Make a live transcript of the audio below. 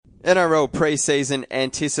NRL preseason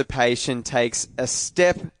anticipation takes a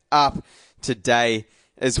step up today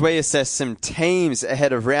as we assess some teams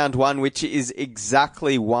ahead of round one, which is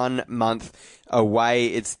exactly 1 month away.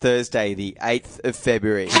 It's Thursday, the 8th of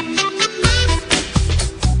February.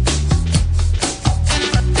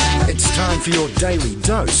 It's time for your daily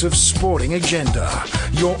dose of sporting agenda.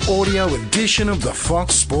 Your audio edition of the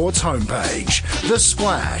Fox Sports homepage. The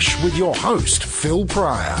Splash with your host, Phil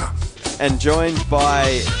Pryor. And joined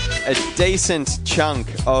by a decent chunk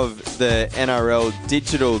of the NRL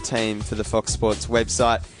digital team for the Fox Sports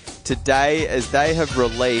website today, as they have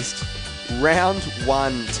released round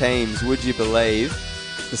one teams. Would you believe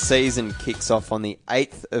the season kicks off on the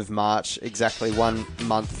 8th of March, exactly 1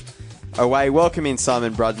 month away. Welcome in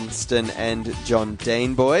Simon Brunsdon and John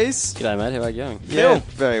Dean, boys. G'day, mate. How are you going? Yeah,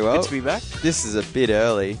 very well. Good to be back. This is a bit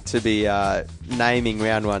early to be naming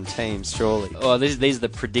round one teams, surely. Well, these are the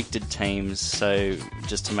predicted teams, so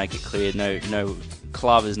just to make it clear, no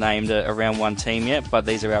club has named a round one team yet, but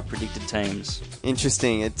these are our predicted teams.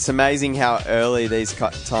 Interesting. It's amazing how early these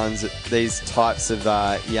types of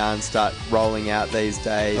yarns start rolling out these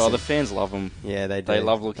days. Oh, the fans love them. Yeah, they do. They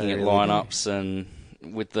love looking at really lineups and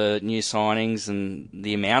with the new signings and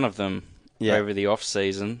the amount of them over the off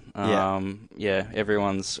season.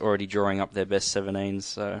 Everyone's already drawing up their best 17s.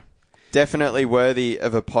 So definitely worthy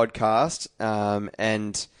of a podcast.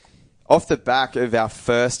 And off the back of our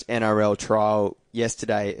first NRL trial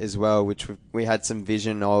yesterday as well, which we had some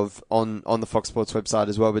vision of on the Fox Sports website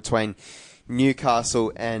as well, between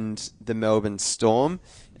Newcastle and the Melbourne Storm.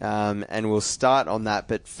 And we'll start on that.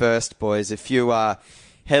 But first, boys, a few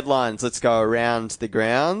headlines. Let's go around the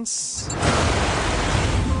grounds.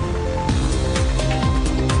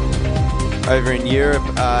 Over in Europe,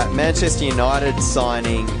 Manchester United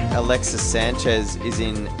signing Alexis Sanchez is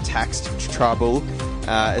in tax trouble.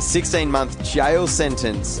 A 16-month jail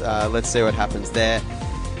sentence. Let's see what happens there.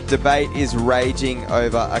 Debate is raging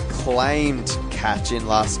over a claimed catch in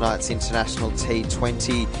last night's International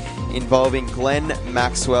T20 involving Glenn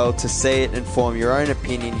Maxwell. To see it and form your own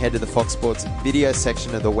opinion, head to the Fox Sports video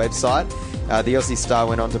section of the website. The Aussie star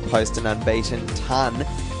went on to post an unbeaten ton,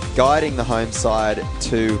 guiding the home side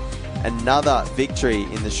to another victory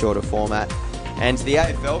in the shorter format. And the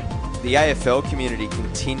AFL community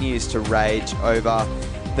continues to rage over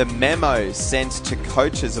the memo sent to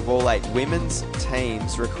coaches of all 8 women's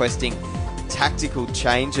teams requesting tactical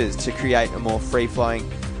changes to create a more free-flowing,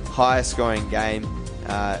 higher-scoring game.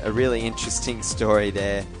 A really interesting story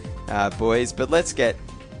there, boys. But let's get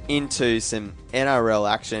into some NRL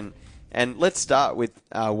action. And let's start with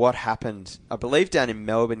what happened, I believe, down in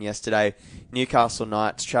Melbourne yesterday. Newcastle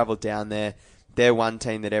Knights travelled down there. They're one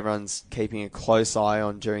team that everyone's keeping a close eye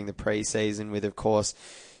on during the pre-season, with, of course,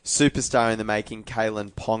 superstar in the making,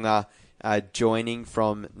 Kalen Ponga, joining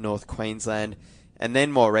from North Queensland. And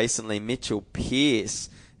then more recently, Mitchell Pearce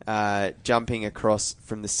jumping across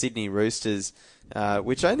from the Sydney Roosters,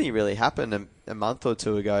 which only really happened a month or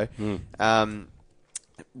two ago.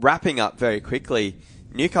 Wrapping up very quickly,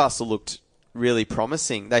 Newcastle looked really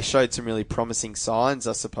promising. They showed some really promising signs,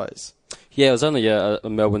 I suppose. Yeah, it was only a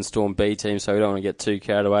Melbourne Storm B team, so we don't want to get too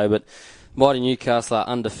carried away, but mighty Newcastle are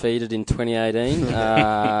undefeated in 2018,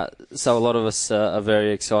 so a lot of us are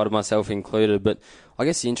very excited, myself included. But I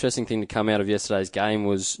guess the interesting thing to come out of yesterday's game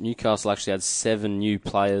was Newcastle actually had 7 new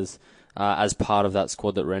players as part of that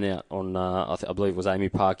squad that ran out on, I believe it was Amy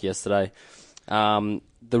Park yesterday. The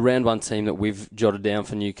round one team that we've jotted down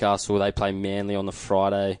for Newcastle, they play Manly on the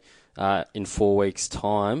Friday in 4 weeks'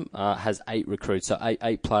 time, has 8 recruits, so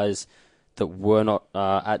eight players that were not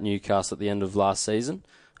at Newcastle at the end of last season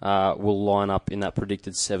will line up in that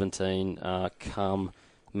predicted 17 come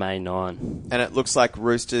May 9. And it looks like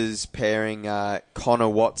Roosters pairing Connor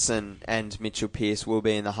Watson and Mitchell Pearce will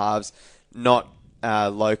be in the halves, not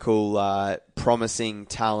local promising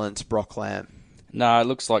talent Brock Lamb. No, it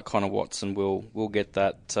looks like Connor Watson will get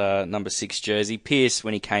that number 6 jersey. Pearce,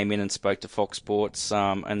 when he came in and spoke to Fox Sports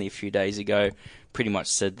only a few days ago, pretty much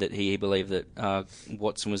said that he believed that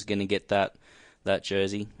Watson was going to get that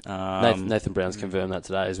jersey. Nathan Brown's confirmed that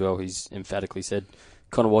today as well. He's emphatically said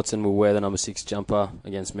Connor Watson will wear the number 6 jumper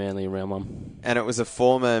against Manly in round 1. And it was a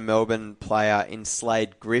former Melbourne player in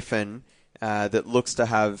Slade Griffin that looks to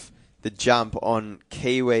have the jump on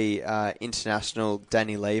Kiwi international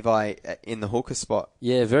Danny Levi in the hooker spot.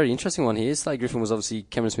 Yeah, very interesting one here. Slade Griffin was obviously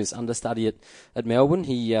Cameron Smith's understudy at Melbourne.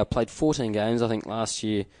 He played 14 games, I think, last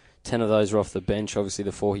year. 10 of those were off the bench. Obviously,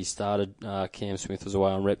 the 4 he started, Cam Smith was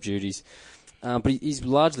away on rep duties. But he's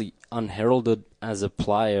largely unheralded as a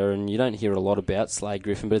player, and you don't hear a lot about Slade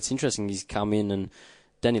Griffin. But it's interesting he's come in and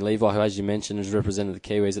Danny Levi, who, as you mentioned, has represented the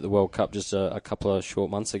Kiwis at the World Cup just a couple of short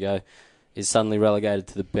months ago, is suddenly relegated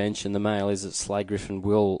to the bench, and the mail is that Slade Griffin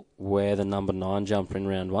will wear the number 9 jumper in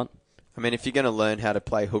round 1. I mean, if you're going to learn how to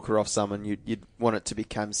play hooker off someone, you'd want it to be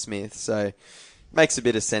Cam Smith, so makes a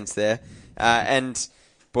bit of sense there. And,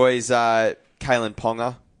 boys, Kalen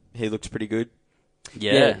Ponga, he looked pretty good.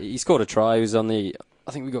 Yeah, he scored a try. He was on the...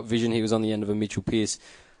 I think we got vision. He was on the end of a Mitchell Pearce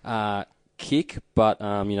kick, but,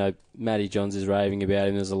 Matty Johns is raving about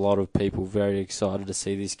him. There's a lot of people very excited to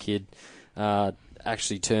see this kid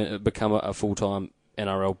actually become a full-time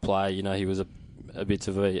NRL player. He was a bit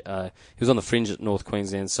of a... he was on the fringe at North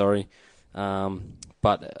Queensland,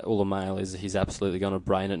 but all the mail is he's absolutely going to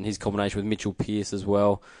brain it, and his combination with Mitchell Pearce as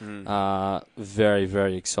well. Very,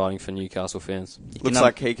 very exciting for Newcastle fans. Looks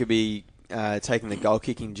like he could be taking the goal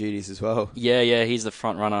kicking duties as well. Yeah, he's the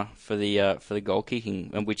front runner for the goal kicking,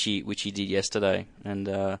 which he did yesterday.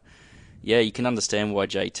 And you can understand why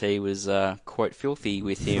JT was quite filthy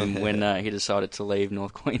with him when he decided to leave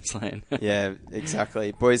North Queensland. Yeah,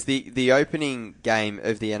 exactly, boys. The opening game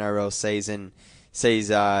of the NRL season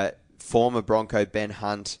sees former Bronco Ben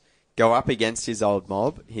Hunt go up against his old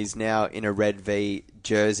mob. He's now in a red V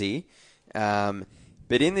jersey.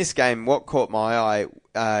 But in this game, what caught my eye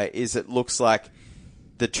is it looks like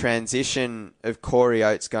the transition of Corey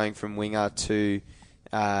Oates going from winger to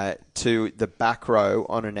the back row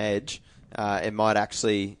on an edge. It might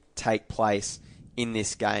actually take place in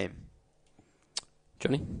this game.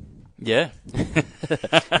 Johnny? Yeah.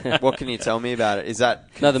 What can you tell me about it? Is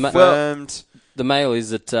that confirmed? Well, the mail is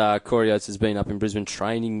that Corey Oates has been up in Brisbane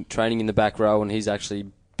training in the back row, and he's actually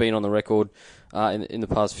been on the record in the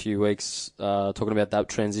past few weeks talking about that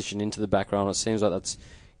transition into the back row, and it seems like that's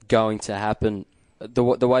going to happen. The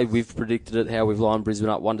way we've predicted it, how we've lined Brisbane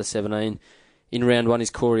up 1-17 in round 1 is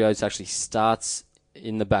Corey Oates actually starts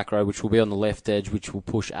in the back row, which will be on the left edge, which will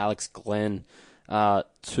push Alex Glenn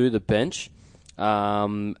to the bench.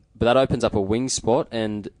 But that opens up a wing spot,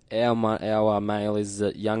 and our mail is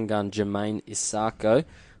that young gun Jermaine Isako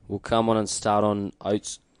will come on and start on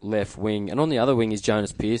Oates' left wing. And on the other wing is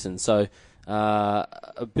Jonas Pearson. So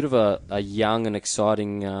a bit of a young and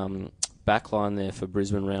exciting backline there for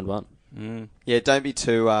Brisbane round 1. Yeah, don't be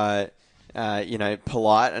too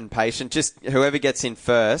polite and patient. Just whoever gets in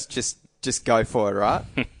first, just go for it, right?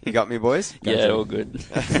 You got me, boys? Yeah, all good.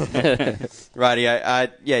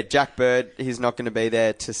 Rightio. Jack Bird, he's not going to be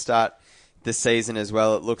there to start the season as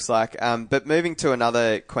well, it looks like. But moving to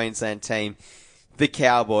another Queensland team, the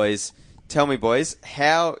Cowboys. Tell me, boys,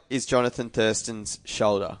 how is Jonathan Thurston's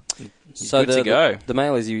shoulder? Good to go. The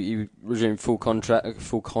mail is you resumed full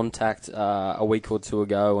contact a week or two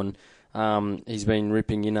ago, and he's been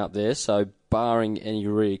ripping in up there. So barring any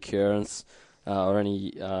reoccurrence or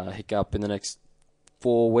any hiccup in the next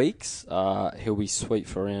 4 weeks, he'll be sweet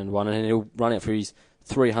for round 1, and he'll run out for his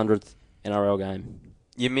 300th NRL game.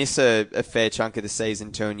 You miss a fair chunk of the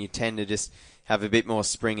season too, and you tend to just have a bit more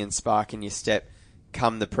spring and spark in your step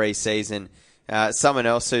come the pre-season. Someone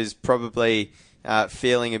else who's probably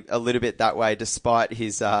feeling a little bit that way despite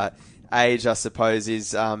his age, I suppose,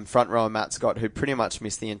 is front rower Matt Scott, who pretty much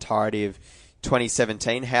missed the entirety of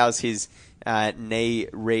 2017. How's his knee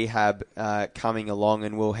rehab coming along,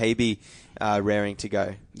 and will he be raring to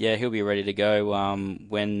go? Yeah, he'll be ready to go.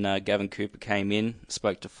 When Gavin Cooper came in,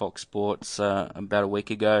 spoke to Fox Sports about a week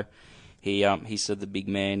ago, he said the big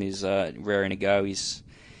man is raring to go.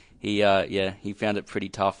 He found it pretty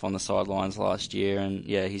tough on the sidelines last year, and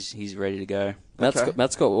he's ready to go.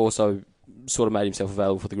 Matt Scott also sort of made himself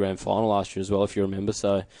available for the grand final last year as well, if you remember.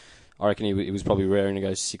 So I reckon he was probably raring to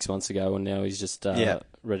go 6 months ago, and now he's just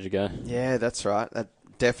ready to go. Yeah, that's right. That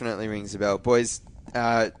definitely rings a bell. Boys,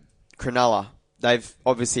 Cronulla, they've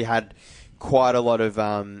obviously had quite a lot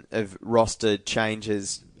of roster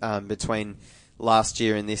changes between last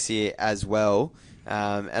year and this year as well.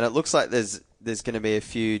 And it looks like there's going to be a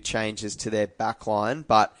few changes to their backline,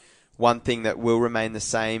 but one thing that will remain the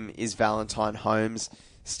same is Valentine Holmes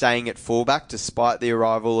staying at fullback despite the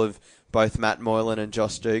arrival of both Matt Moylan and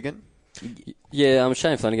Josh Dugan. Yeah,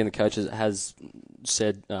 Shane Flanagan, the coach, has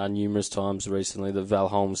said numerous times recently that Val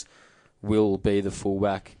Holmes will be the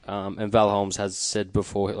fullback, and Val Holmes has said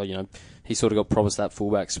before, he sort of got promised that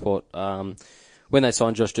fullback spot. When they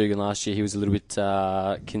signed Josh Dugan last year, he was a little bit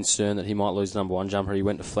concerned that he might lose the number 1 jumper. He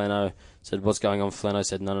went to Flano, said, "What's going on?" Flano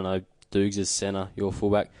said, No, Dukes is centre, you're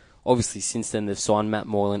fullback. Obviously, since then, they've signed Matt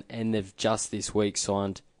Moylan, and they've just this week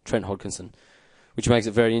signed Trent Hodkinson, which makes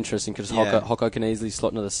it very interesting because Hocko can easily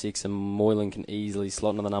slot into the 6, and Moylan can easily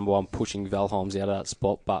slot into the number 1, pushing Val Holmes out of that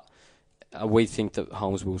spot. But we think that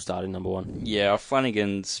Holmes will start in number 1. Yeah,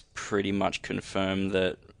 Flanagan's pretty much confirmed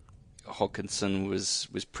that Hodkinson was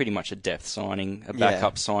pretty much a depth signing, a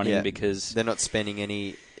backup signing, because they're not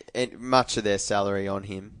spending much of their salary on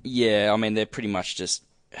him. Yeah, I mean, they're pretty much just,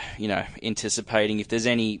 anticipating if there's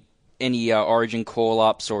any Origin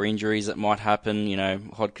call-ups or injuries that might happen,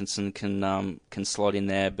 Hodkinson can slot in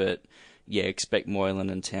there, but yeah, expect Moylan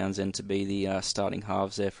and Townsend to be the starting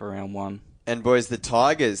halves there for round one. And boys, the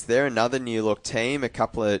Tigers, they're another new look team, a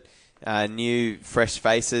couple of new fresh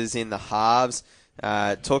faces in the halves.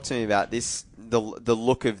 Talk to me about this, the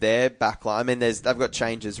look of their backline. I mean, they've got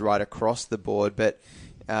changes right across the board, but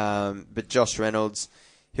Josh Reynolds,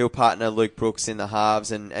 he'll partner Luke Brooks in the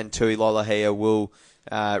halves, and Tui Lolohea will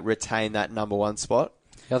retain that number one spot.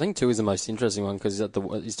 Yeah, I think Tui's the most interesting one because at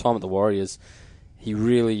his time at the Warriors, he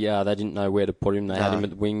really they didn't know where to put him. They had him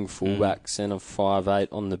at wing, fullback, centre, 5'8",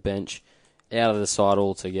 on the bench, out of the side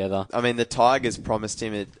altogether. I mean, the Tigers promised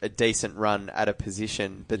him a decent run at a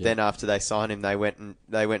position, but then after they signed him, they went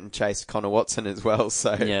and chased Connor Watson as well.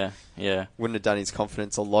 So wouldn't have done his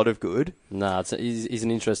confidence a lot of good. No, he's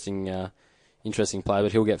an interesting player,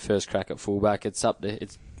 but he'll get first crack at fullback. It's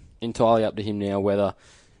entirely up to him now whether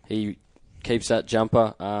he keeps that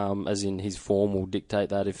jumper, as in his form will dictate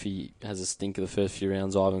that. If he has a stink of the first few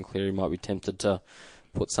rounds, Ivan Cleary might be tempted to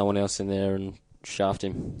put someone else in there and shaft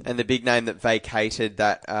him. And the big name that vacated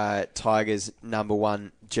that Tigers number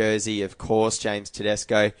one jersey, of course, James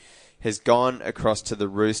Tedesco, has gone across to the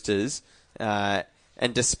Roosters. And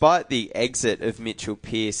despite the exit of Mitchell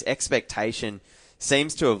Pearce, expectation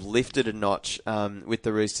seems to have lifted a notch with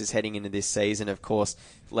the Roosters heading into this season. Of course,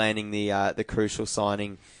 landing the crucial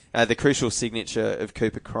signing, the crucial signature of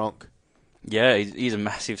Cooper Cronk. Yeah, he's a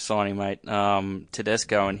massive signing, mate.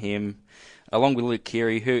 Tedesco and him, along with Luke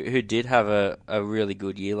Keary, who did have a really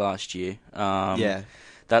good year last year.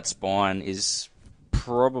 That spine is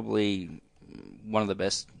probably one of the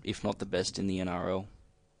best, if not the best, in the NRL.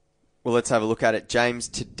 Well, let's have a look at it. James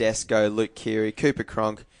Tedesco, Luke Keary, Cooper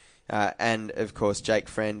Cronk, and, of course, Jake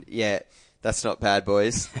Friend. Yeah, that's not bad,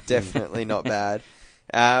 boys. Definitely not bad.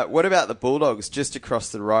 What about the Bulldogs just across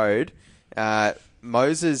the road?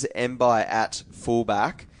 Moses Mbai at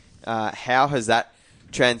fullback. How has that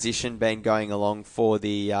transition been going along for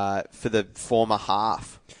the former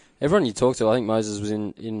half? Everyone you talk to, I think Moses was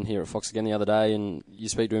in here at Fox again the other day, and you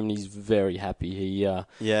speak to him and he's very happy.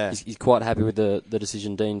 He's quite happy with the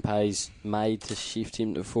decision Dean Pay's made to shift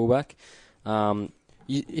him to fullback.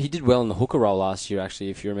 He did well in the hooker role last year, actually,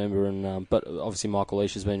 if you remember, and but obviously Michael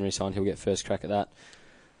Leash has been re-signed. He'll get first crack at that.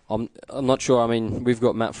 I'm not sure. I mean, we've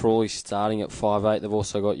got Matt Frawley starting at 5'8". They've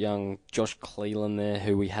also got young Josh Cleland there,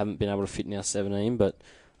 who we haven't been able to fit in our 17. But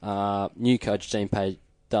new coach Dean Pay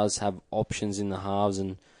does have options in the halves,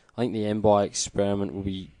 and I think the Mbai experiment will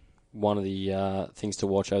be one of the things to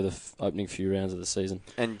watch over the opening few rounds of the season.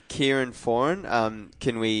 And Kieran Foran,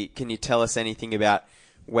 can you tell us anything about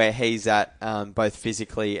where he's at, both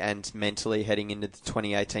physically and mentally, heading into the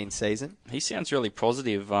 2018 season? He sounds really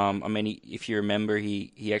positive. I mean, if you remember,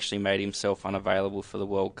 he actually made himself unavailable for the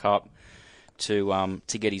World Cup to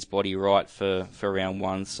get his body right for round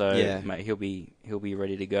one. So mate, he'll be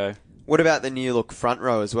ready to go. What about the new look front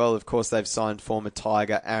row as well? Of course, they've signed former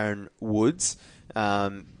Tiger Aaron Woods,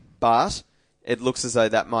 but it looks as though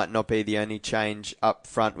that might not be the only change up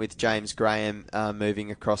front with James Graham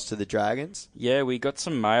moving across to the Dragons. Yeah, we got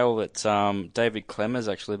some mail that David Clemmer's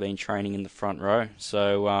actually been training in the front row.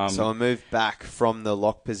 So a move back from the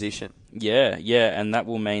lock position. Yeah, and that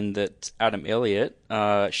will mean that Adam Elliott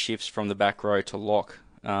shifts from the back row to lock.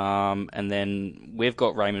 And then we've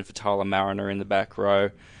got Raymond Fatala-Mariner in the back row.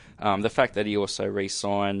 The fact that he also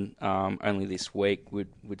re-signed only this week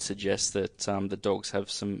would suggest that the Dogs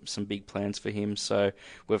have some big plans for him. So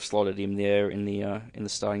we've slotted him there in the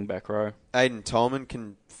starting back row. Aidan Tolman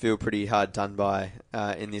can feel pretty hard done by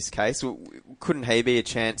in this case. Couldn't he be a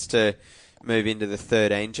chance to move into the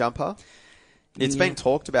 13 jumper? It's been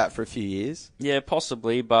talked about for a few years. Yeah,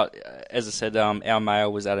 possibly. But as I said, our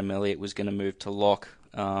mail was Adam Elliott was going to move to lock.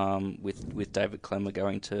 With David Clemmer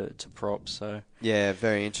going to prop. So yeah,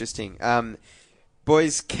 very interesting.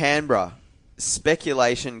 Boys, Canberra,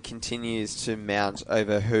 speculation continues to mount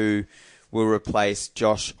over who will replace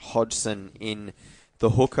Josh Hodgson in the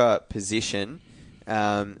hooker position.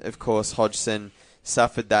 Of course, Hodgson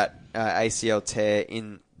suffered that ACL tear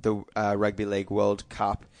in the Rugby League World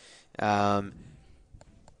Cup.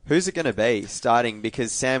 Who's it going to be starting?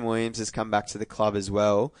 Because Sam Williams has come back to the club as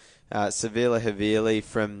well. Savila Havili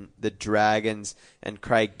from the Dragons and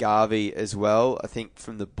Craig Garvey as well, I think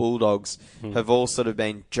from the Bulldogs, have all sort of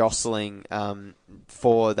been jostling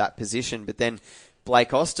for that position. But then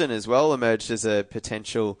Blake Austin as well emerged as a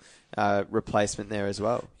potential replacement there as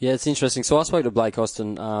well. Yeah, it's interesting. So I spoke to Blake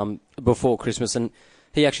Austin before Christmas, and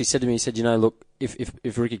he actually said to me, he said, look,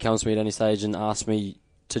 if Ricky comes to me at any stage and asks me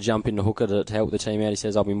to jump into hooker to help the team out, he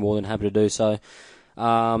says I'll be more than happy to do so.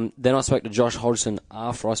 Then I spoke to Josh Hodgson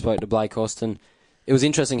after I spoke to Blake Austin. It was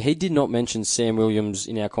interesting. He did not mention Sam Williams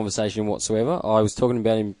in our conversation whatsoever. I was talking to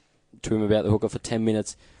him about the hooker for 10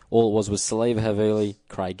 minutes. All it was Saliva Havili,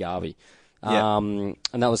 Craig Garvey. And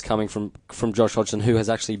that was coming from Josh Hodgson, who has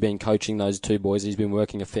actually been coaching those two boys. He's been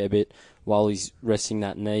working a fair bit while he's resting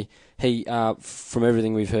that knee. He, from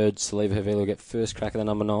everything we've heard, Saliva Havili will get first crack at the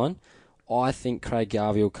number 9. I think Craig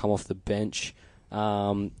Garvey will come off the bench.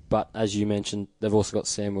 But as you mentioned, they've also got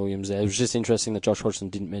Sam Williams there. It was just interesting that Josh Hodgson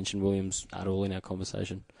didn't mention Williams at all in our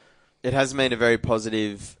conversation. It has been a very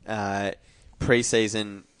positive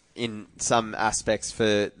pre-season in some aspects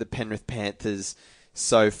for the Penrith Panthers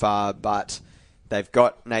so far, but they've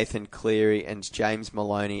got Nathan Cleary and James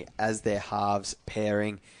Maloney as their halves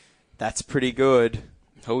pairing. That's pretty good.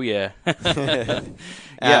 Oh yeah.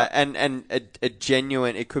 And a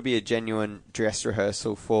genuine, it could be a genuine dress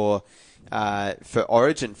rehearsal for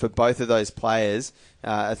Origin for both of those players.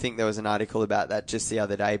 I think there was an article about that just the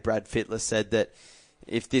other day. Brad Fittler said that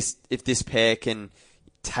if this pair can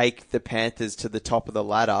take the Panthers to the top of the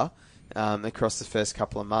ladder across the first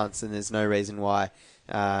couple of months, then there's no reason why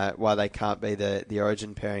they can't be the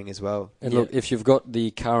Origin pairing as well. And look, if you've got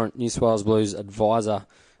the current New South Wales Blues advisor,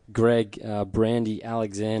 Greg Brandy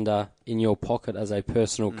Alexander, in your pocket as a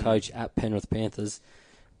personal coach at Penrith Panthers,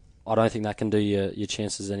 I don't think that can do your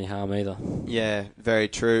chances any harm either. Yeah, very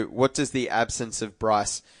true. What does the absence of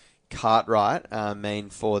Bryce Cartwright mean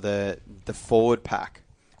for the forward pack?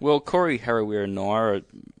 Well, Corey Harawira-Naira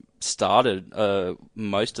started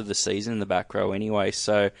most of the season in the back row anyway,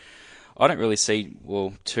 so I don't really see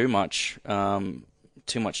too much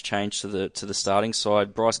change to the starting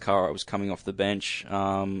side. Bryce Cartwright was coming off the bench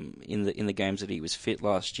in the games that he was fit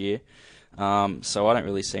last year. So I don't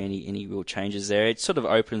really see any real changes there. It sort of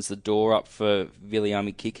opens the door up for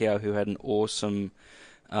Viliami Kikau, who had an awesome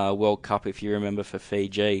World Cup, if you remember, for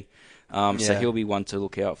Fiji. So he'll be one to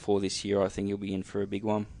look out for this year. I think he'll be in for a big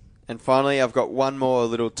one. And finally, I've got one more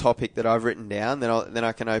little topic that I've written down. Then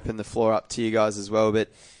I can open the floor up to you guys as well. But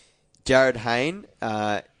Jared Hayne,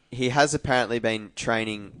 he has apparently been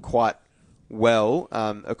training quite well,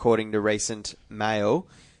 according to recent mail.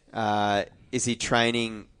 Is he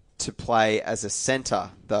training to play as a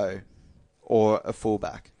centre, though, or a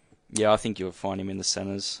fullback? Yeah, I think you'll find him in the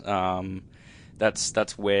centres.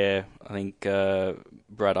 That's where I think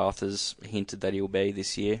Brad Arthur's hinted that he'll be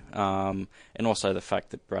this year. And also the fact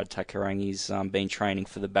that Brad Takarangi's been training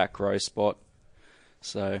for the back row spot.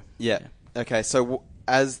 So yeah. Okay, so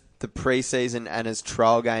as the pre-season and as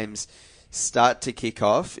trial games start to kick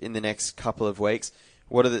off in the next couple of weeks,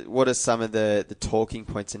 what are some of the talking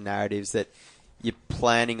points and narratives that you're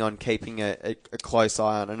planning on keeping a close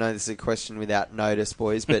eye on? I know this is a question without notice,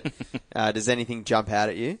 boys, but does anything jump out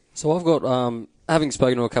at you? So I've got, having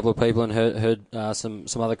spoken to a couple of people and heard some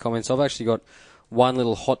other comments, I've actually got one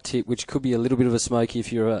little hot tip, which could be a little bit of a smoky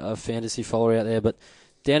if you're a fantasy follower out there, but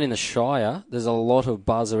down in the Shire, there's a lot of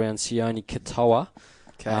buzz around Sione Katoa,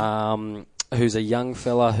 who's a young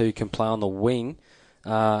fella who can play on the wing.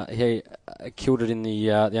 He killed it in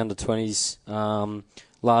the under-20s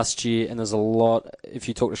last year, and there's a lot, if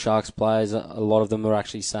you talk to Sharks players, a lot of them are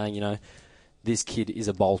actually saying, this kid is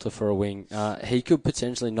a bolter for a wing. He could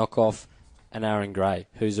potentially knock off an Aaron Gray,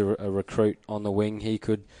 who's a recruit on the wing. He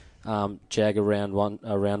could jag a round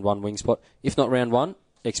one wing spot. If not round one,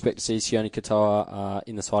 expect to see Sione Katoa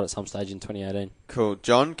in the side at some stage in 2018. Cool.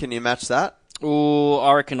 John, can you match that? Oh,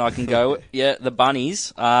 I reckon I can go. Yeah, the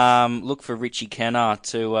Bunnies. Look for Richie Kenner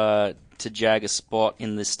to jag a spot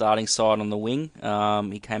in the starting side on the wing.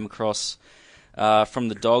 He came across from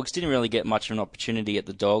the Dogs. Didn't really get much of an opportunity at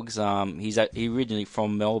the Dogs. He's originally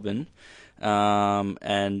from Melbourne. So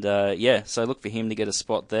look for him to get a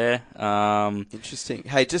spot there. Interesting.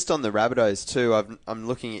 Hey, just on the Rabbitohs too, I'm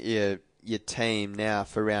looking at your team now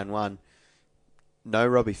for round one. No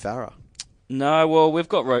Robbie Farah. No, well, we've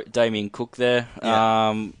got Damien Cook there.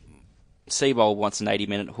 Yeah. Seabold wants an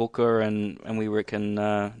 80-minute hooker, and we reckon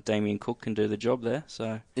Damien Cook can do the job there.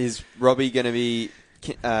 So is Robbie going to be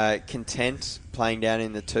content playing down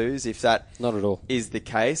in the twos if that not at all is the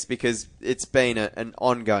case? Because it's been an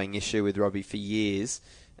ongoing issue with Robbie for years.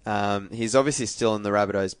 He's obviously still in the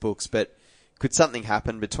Rabbitohs books, but could something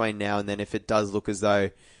happen between now and then if it does look as though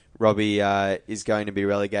Robbie is going to be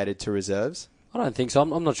relegated to reserves? I don't think so.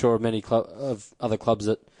 I'm not sure of many other clubs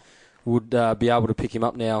that would be able to pick him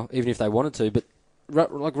up now, even if they wanted to. But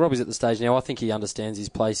like Robbie's at the stage now, I think he understands his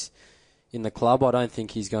place in the club. I don't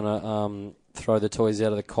think he's going to throw the toys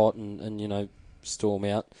out of the cot and storm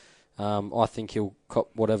out. I think he'll cop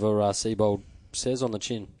whatever Seabold says on the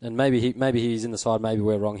chin. And maybe he's in the side, maybe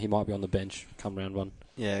we're wrong. He might be on the bench come round one.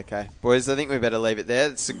 Yeah, okay. Boys, I think we better leave it there.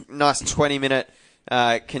 It's a nice 20-minute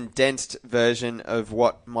condensed version of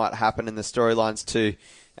what might happen in the storylines to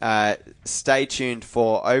stay tuned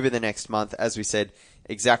for over the next month. As we said,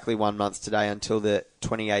 exactly 1 month today until the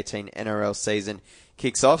 2018 NRL season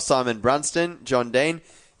kicks off. Simon Brunsdon, John Dean,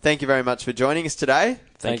 thank you very much for joining us today.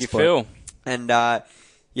 Thank you, Phil. And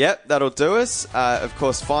yep, that'll do us. Of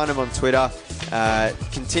course, find them on Twitter.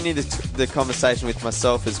 Continue the conversation with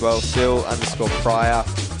myself as well, Phil_Pryor.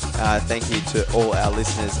 Thank you to all our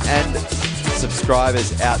listeners and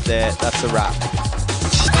subscribers out there. That's a wrap.